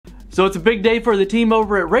So it's a big day for the team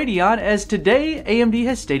over at Radeon, as today AMD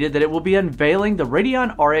has stated that it will be unveiling the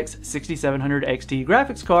Radeon RX 6700 XT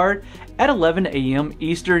graphics card at 11 a.m.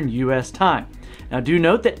 Eastern US time. Now do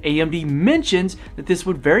note that AMD mentions that this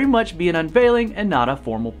would very much be an unveiling and not a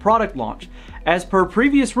formal product launch. As per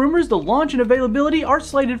previous rumors, the launch and availability are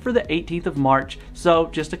slated for the 18th of March, so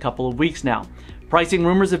just a couple of weeks now. Pricing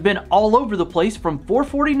rumors have been all over the place, from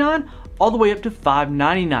 $449 all the way up to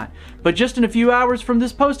 $599. But just in a few hours from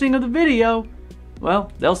this posting of the video,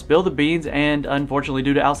 well, they'll spill the beans, and unfortunately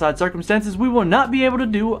due to outside circumstances, we will not be able to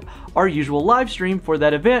do our usual live stream for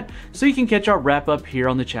that event, so you can catch our wrap up here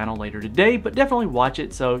on the channel later today, but definitely watch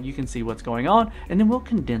it so you can see what's going on, and then we'll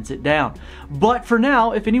condense it down. But for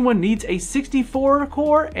now, if anyone needs a 64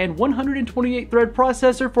 core and 128 thread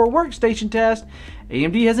processor for a workstation task,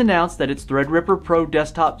 AMD has announced that its Threadripper Pro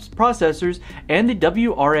desktop processors and the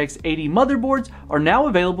WRX80 motherboards are now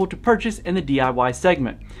available to purchase in the DIY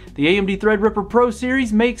segment. The AMD Threadripper Pro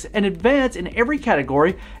series makes an advance in every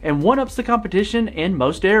category and one-ups the competition in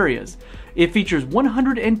most areas. It features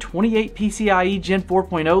 128 PCIe Gen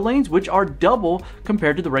 4.0 lanes, which are double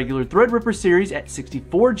compared to the regular Threadripper series at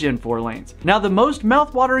 64 Gen 4 lanes. Now, the most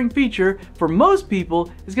mouth-watering feature for most people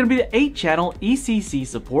is going to be the 8-channel ECC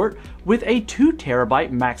support with a 2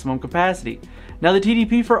 TB maximum capacity. Now, the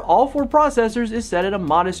TDP for all 4 processors is set at a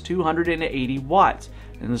modest 280 watts.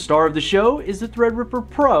 And the star of the show is the Threadripper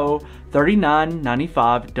Pro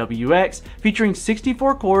 3995WX, featuring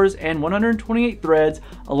 64 cores and 128 threads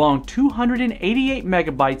along 288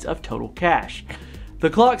 megabytes of total cache.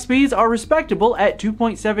 The clock speeds are respectable at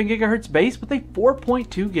 2.7 GHz base with a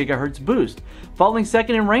 4.2 GHz boost. Following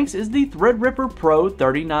second in ranks is the Threadripper Pro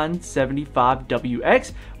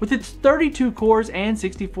 3975WX with its 32 cores and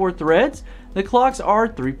 64 threads. The clocks are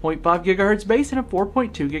 3.5 GHz base and a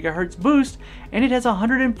 4.2 GHz boost, and it has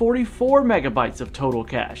 144 megabytes of total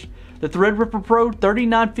cache. The Threadripper Pro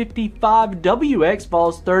 3955WX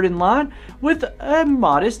falls third in line with a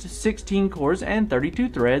modest 16 cores and 32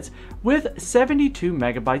 threads with 72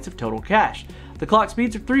 megabytes of total cache. The clock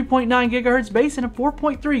speeds are 3.9 GHz base and a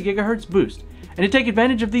 4.3 GHz boost. And to take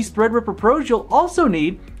advantage of these Threadripper Pros, you'll also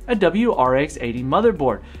need a WRX80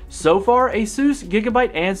 motherboard. So far, Asus, Gigabyte,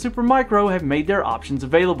 and Supermicro have made their options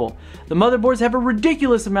available. The motherboards have a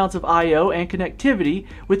ridiculous amounts of I/O and connectivity,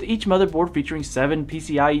 with each motherboard featuring 7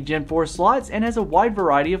 PCIe Gen 4 slots and has a wide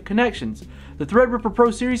variety of connections. The Threadripper Pro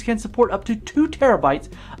series can support up to 2 TB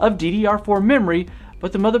of DDR4 memory,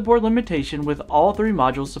 but the motherboard limitation with all 3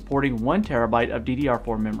 modules supporting 1 TB of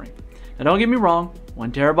DDR4 memory. Now don't get me wrong,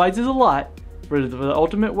 1 TB is a lot. For the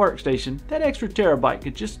ultimate workstation, that extra terabyte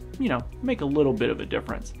could just, make a little bit of a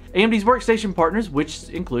difference. AMD's workstation partners, which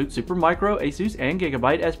include Supermicro, Asus, and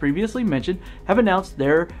Gigabyte, as previously mentioned, have announced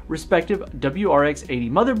their respective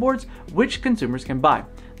WRX80 motherboards, which consumers can buy.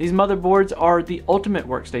 These motherboards are the ultimate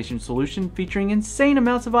workstation solution, featuring insane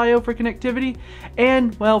amounts of I/O for connectivity,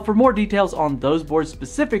 and, well, for more details on those boards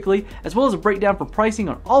specifically, as well as a breakdown for pricing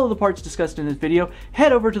on all of the parts discussed in this video,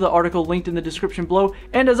 head over to the article linked in the description below,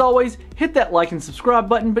 and as always, hit that like and subscribe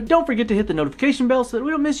button, but don't forget to hit the notification bell so that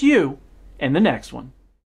we don't miss you in the next one.